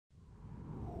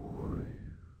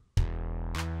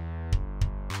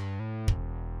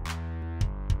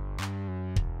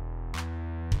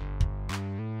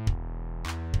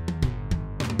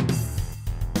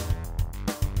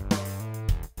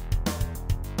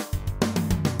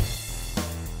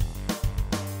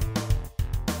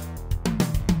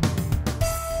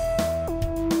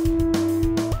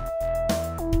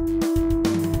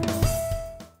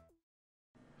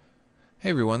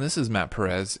everyone, this is Matt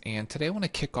Perez, and today I want to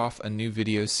kick off a new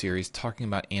video series talking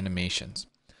about animations.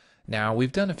 Now,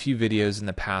 we've done a few videos in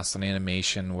the past on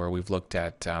animation where we've looked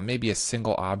at maybe a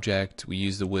single object, we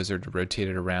use the wizard to rotate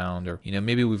it around, or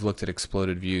maybe we've looked at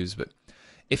exploded views. But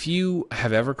if you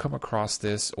have ever come across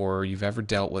this, or you've ever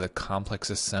dealt with a complex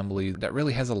assembly that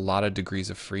really has a lot of degrees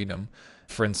of freedom,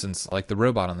 for instance, like the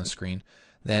robot on the screen,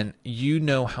 then you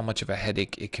know how much of a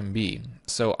headache it can be.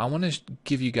 So I want to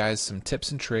give you guys some tips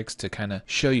and tricks to kind of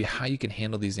show you how you can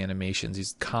handle these animations,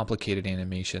 these complicated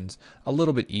animations, a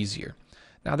little bit easier.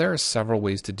 Now, there are several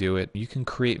ways to do it. You can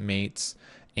create mates,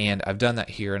 and I've done that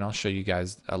here, and I'll show you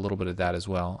guys a little bit of that as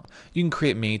well. You can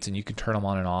create mates and you can turn them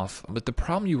on and off, but the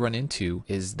problem you run into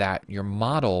is that your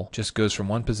model just goes from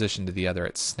one position to the other.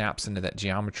 It snaps into that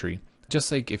geometry. Just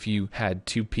like if you had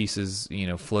two pieces,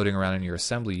 floating around in your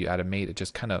assembly, you add a mate, it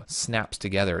just kind of snaps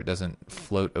together. It doesn't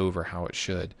float over how it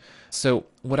should. So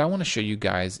what I want to show you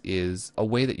guys is a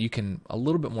way that you can a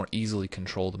little bit more easily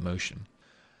control the motion.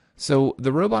 So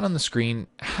the robot on the screen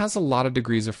has a lot of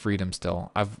degrees of freedom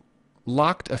still. I've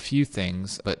locked a few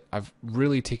things, but I've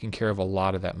really taken care of a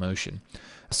lot of that motion.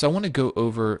 So I want to go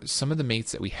over some of the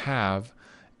mates that we have,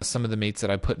 some of the mates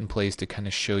that I put in place to kind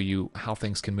of show you how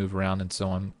things can move around and so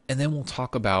on. And then we'll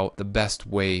talk about the best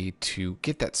way to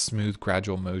get that smooth,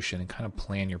 gradual motion and kind of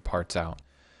plan your parts out.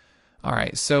 All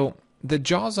right, so the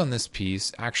jaws on this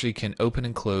piece actually can open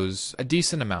and close a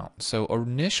decent amount. So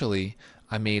initially,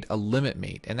 I made a limit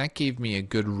mate, and that gave me a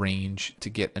good range to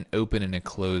get an open and a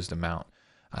closed amount.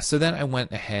 So then I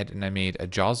went ahead and I made a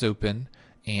jaws open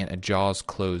and a jaws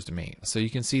closed mate. So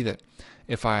you can see that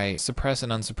if I suppress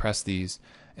and unsuppress these,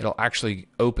 it'll actually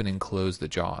open and close the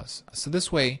jaws. So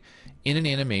this way, in an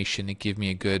animation, it gives me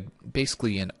a good,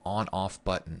 basically an on-off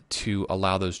button to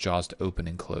allow those jaws to open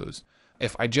and close.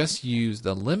 If I just use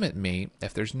the limit mate,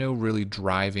 if there's no really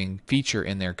driving feature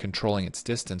in there controlling its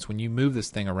distance, when you move this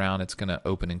thing around, it's going to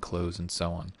open and close and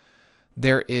so on.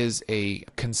 There is a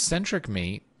concentric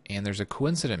mate and there's a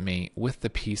coincident mate with the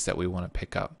piece that we want to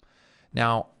pick up.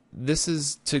 Now, this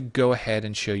is to go ahead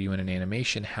and show you in an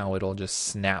animation how it'll just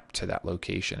snap to that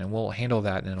location, and we'll handle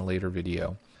that in a later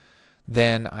video.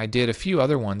 Then I did a few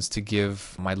other ones to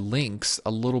give my links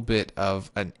a little bit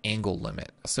of an angle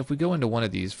limit. So if we go into one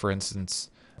of these, for instance,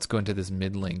 let's go into this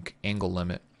mid-link angle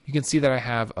limit. You can see that I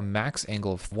have a max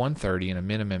angle of 130 and a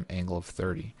minimum angle of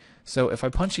 30. So if I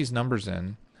punch these numbers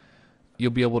in,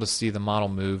 you'll be able to see the model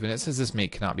move, and it says this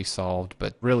mate cannot be solved,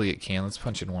 but really it can. Let's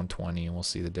punch in 120 and we'll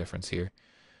see the difference here.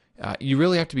 You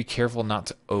really have to be careful not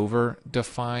to over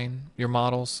define your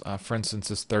models. For instance,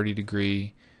 this 30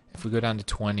 degree, if we go down to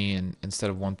 20 and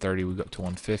instead of 130 we go up to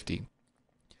 150,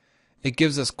 it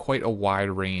gives us quite a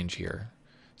wide range here.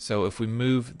 So if we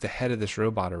move the head of this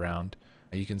robot around,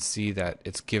 you can see that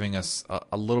it's giving us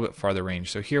a little bit farther range.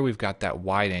 So here we've got that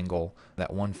wide angle, that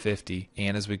 150,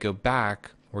 and as we go back,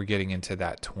 we're getting into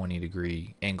that 20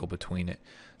 degree angle between it.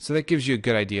 So that gives you a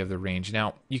good idea of the range.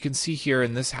 Now, you can see here,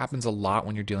 and this happens a lot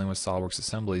when you're dealing with SolidWorks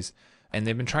assemblies, and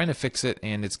they've been trying to fix it,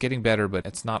 and it's getting better, but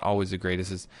it's not always the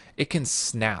greatest. It can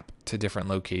snap to different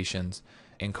locations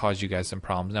and cause you guys some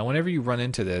problems. Now, whenever you run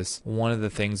into this, one of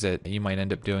the things that you might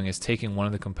end up doing is taking one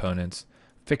of the components,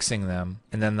 fixing them,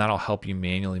 and then that'll help you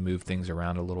manually move things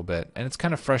around a little bit. And it's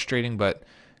kind of frustrating, but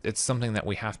it's something that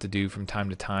we have to do from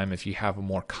time to time if you have a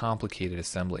more complicated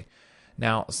assembly.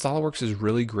 Now, SolidWorks is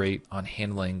really great on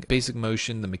handling basic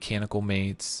motion, the mechanical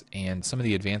mates, and some of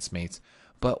the advanced mates.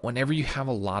 But whenever you have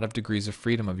a lot of degrees of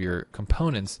freedom of your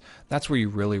components, that's where you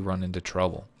really run into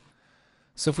trouble.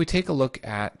 So if we take a look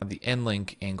at the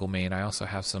end-link angle mate, I also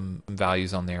have some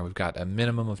values on there. We've got a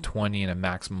minimum of 20 and a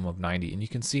maximum of 90. And you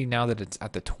can see now that it's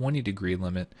at the 20 degree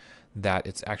limit that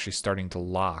it's actually starting to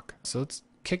lock. So let's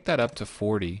kick that up to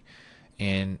 40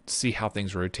 and see how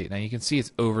things rotate. Now you can see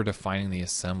it's over defining the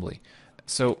assembly.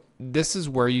 So this is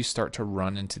where you start to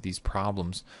run into these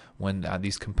problems when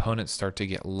these components start to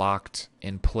get locked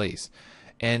in place.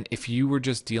 And if you were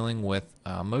just dealing with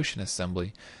motion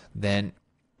assembly, then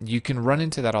you can run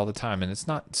into that all the time, and it's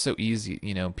not so easy.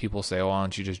 People say, oh, why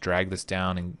don't you just drag this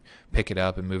down and pick it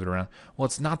up and move it around? Well,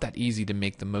 it's not that easy to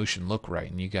make the motion look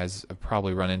right, and you guys have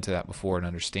probably run into that before and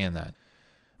understand that.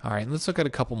 All right, let's look at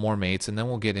a couple more mates, and then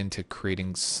we'll get into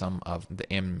creating some of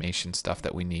the animation stuff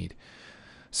that we need.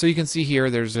 So you can see here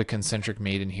there's a concentric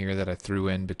mate in here that I threw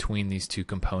in between these two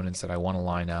components that I want to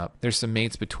line up. There's some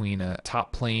mates between a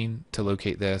top plane to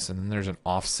locate this, and then there's an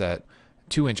offset,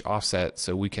 2-inch offset,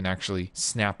 so we can actually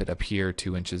snap it up here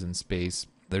 2 inches in space.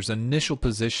 There's an initial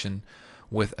position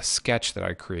with a sketch that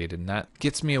I created, and that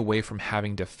gets me away from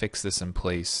having to fix this in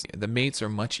place. The mates are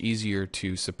much easier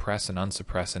to suppress and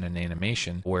unsuppress in an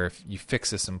animation, where if you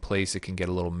fix this in place, it can get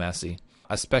a little messy.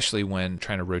 especially when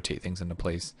trying to rotate things into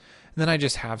place. And then I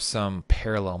just have some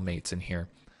parallel mates in here.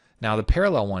 Now the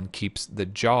parallel one keeps the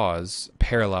jaws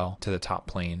parallel to the top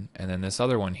plane, and then this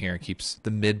other one here keeps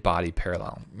the mid-body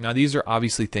parallel. Now these are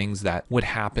obviously things that would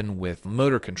happen with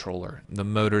motor controller. The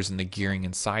motors and the gearing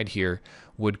inside here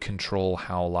would control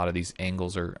how a lot of these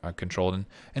angles are controlled.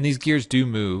 And these gears do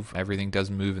move. Everything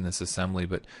does move in this assembly,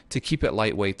 but to keep it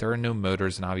lightweight, there are no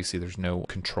motors, and obviously there's no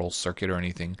control circuit or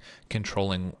anything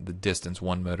controlling the distance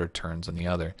one motor turns on the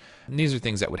other. And these are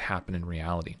things that would happen in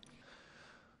reality.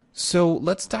 So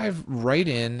let's dive right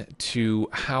in to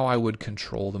how I would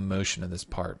control the motion of this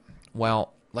part.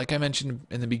 Well, like I mentioned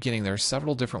in the beginning, there are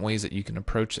several different ways that you can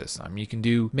approach this. You can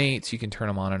do mates, you can turn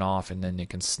them on and off, and then you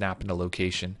can snap into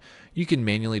location. You can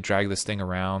manually drag this thing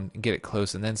around, get it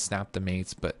close, and then snap the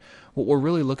mates. But what we're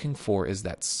really looking for is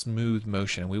that smooth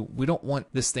motion. We don't want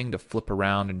this thing to flip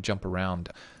around and jump around.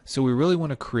 So we really want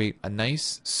to create a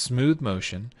nice smooth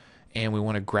motion, and we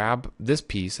want to grab this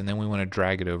piece, and then we want to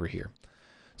drag it over here.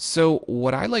 So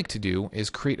what I like to do is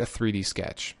create a 3D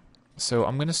sketch. So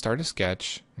I'm going to start a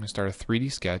sketch. I'm going to start a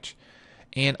 3D sketch,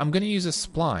 and I'm going to use a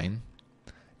spline,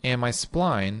 and my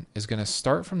spline is going to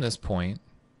start from this point,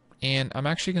 and I'm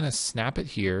actually going to snap it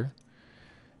here,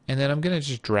 and then I'm going to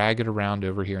just drag it around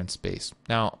over here in space.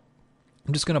 Now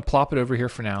I'm just going to plop it over here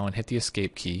for now and hit the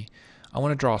escape key. I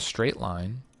want to draw a straight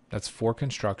line that's for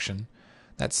construction,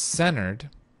 that's centered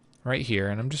right here,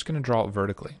 and I'm just going to draw it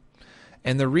vertically.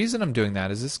 And the reason I'm doing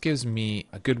that is this gives me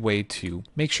a good way to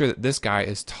make sure that this guy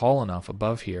is tall enough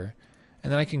above here,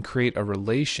 and then I can create a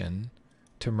relation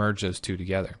to merge those two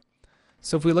together.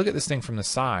 So if we look at this thing from the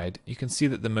side, you can see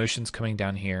that the motion's coming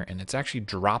down here, and it's actually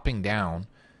dropping down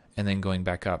and then going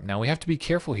back up. Now we have to be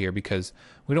careful here because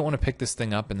we don't want to pick this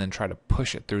thing up and then try to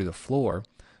push it through the floor.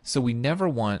 So we never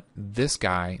want this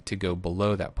guy to go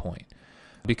below that point.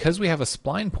 Because we have a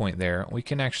spline point there, we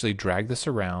can actually drag this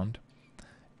around,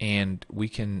 and we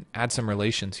can add some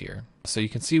relations here. So you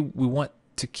can see we want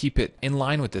to keep it in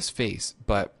line with this face,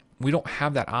 but we don't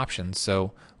have that option.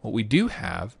 So what we do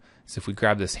have is if we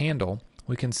grab this handle,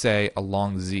 we can say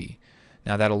along Z.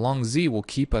 Now that along Z will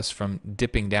keep us from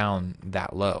dipping down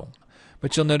that low.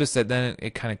 But you'll notice that then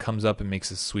it kind of comes up and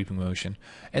makes a sweeping motion.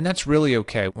 And that's really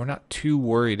okay. We're not too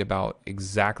worried about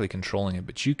exactly controlling it,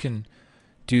 but you can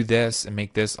do this and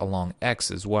make this along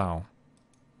X as well.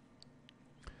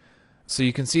 So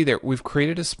you can see there we've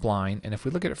created a spline, and if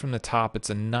we look at it from the top, it's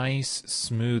a nice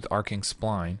smooth arcing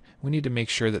spline. We need to make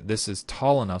sure that this is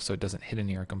tall enough so it doesn't hit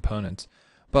any of our components.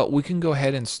 But we can go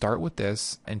ahead and start with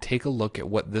this and take a look at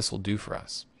what this will do for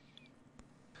us.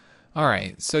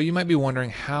 Alright, so you might be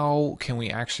wondering, how can we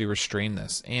actually restrain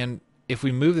this? And if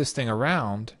we move this thing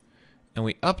around and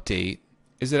we update,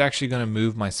 is it actually going to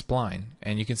move my spline?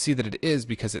 And you can see that it is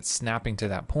because it's snapping to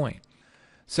that point.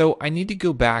 So I need to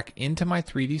go back into my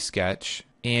 3D sketch,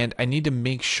 and I need to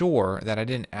make sure that I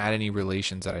didn't add any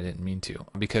relations that I didn't mean to.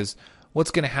 Because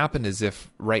what's going to happen is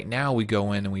if right now we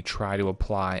go in and we try to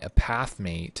apply a path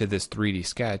mate to this 3D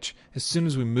sketch, as soon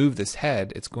as we move this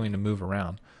head, it's going to move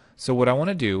around. So what I want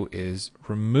to do is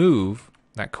remove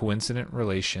that coincident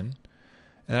relation,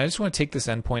 and I just want to take this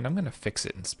endpoint, I'm going to fix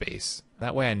it in space.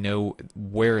 That way I know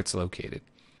where it's located.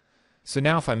 So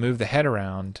now if I move the head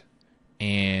around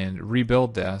and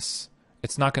rebuild this,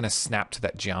 it's not going to snap to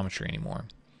that geometry anymore.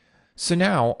 So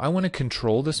now I want to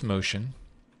control this motion,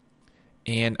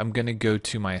 and I'm going to go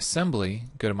to my assembly,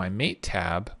 go to my mate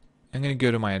tab, I'm going to go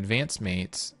to my advanced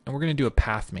mates, and we're going to do a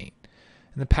path mate.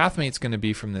 And the path mate is going to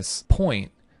be from this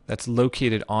point that's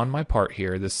located on my part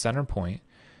here, this center point,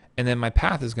 and then my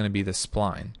path is going to be the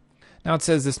spline. Now it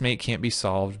says this mate can't be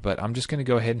solved, but I'm just going to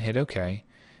go ahead and hit OK,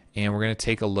 and we're going to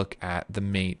take a look at the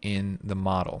mate in the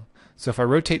model. So if I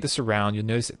rotate this around, you'll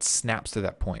notice it snaps to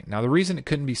that point. Now the reason it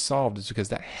couldn't be solved is because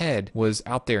that head was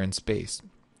out there in space.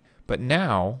 But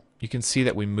now you can see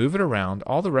that we move it around,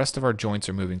 all the rest of our joints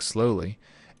are moving slowly,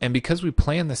 and because we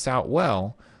planned this out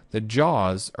well, the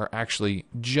jaws are actually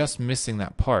just missing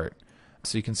that part.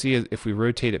 So you can see if we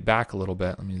rotate it back a little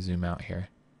bit, let me zoom out here.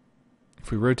 If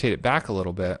we rotate it back a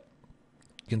little bit,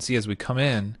 you can see as we come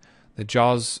in, the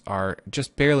jaws are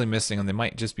just barely missing them. They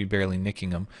might just be barely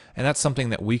nicking them. And that's something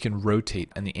that we can rotate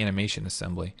in the animation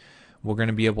assembly. We're going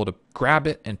to be able to grab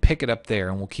it and pick it up there,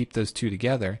 and we'll keep those two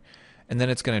together. And then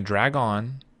it's going to drag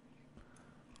on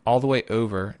all the way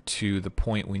over to the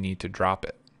point we need to drop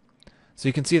it. So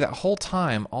you can see that whole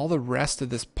time, all the rest of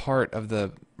this part of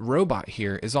the robot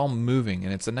here is all moving,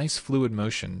 and it's a nice fluid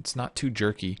motion. It's not too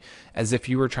jerky, as if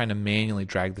you were trying to manually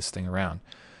drag this thing around.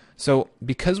 So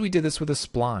because we did this with a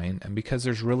spline, and because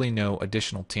there's really no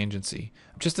additional tangency,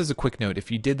 just as a quick note,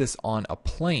 if you did this on a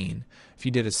plane, if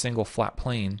you did a single flat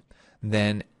plane,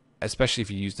 then especially if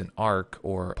you used an arc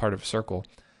or part of a circle,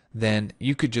 then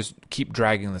you could just keep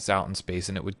dragging this out in space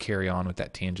and it would carry on with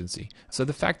that tangency. So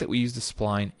the fact that we use the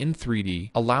spline in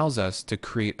 3D allows us to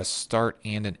create a start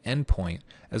and an end point,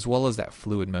 as well as that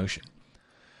fluid motion.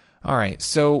 Alright,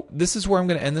 so this is where I'm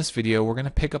going to end this video. We're going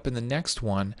to pick up in the next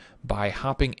one by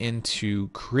hopping into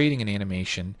creating an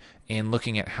animation and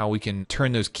looking at how we can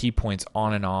turn those key points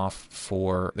on and off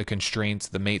for the constraints,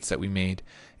 the mates that we made,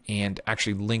 and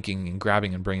actually linking and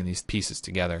grabbing and bringing these pieces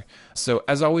together. So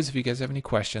as always, if you guys have any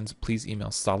questions, please email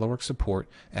SolidWorks support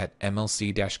at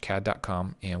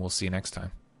mlc-cad.com, and we'll see you next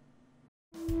time.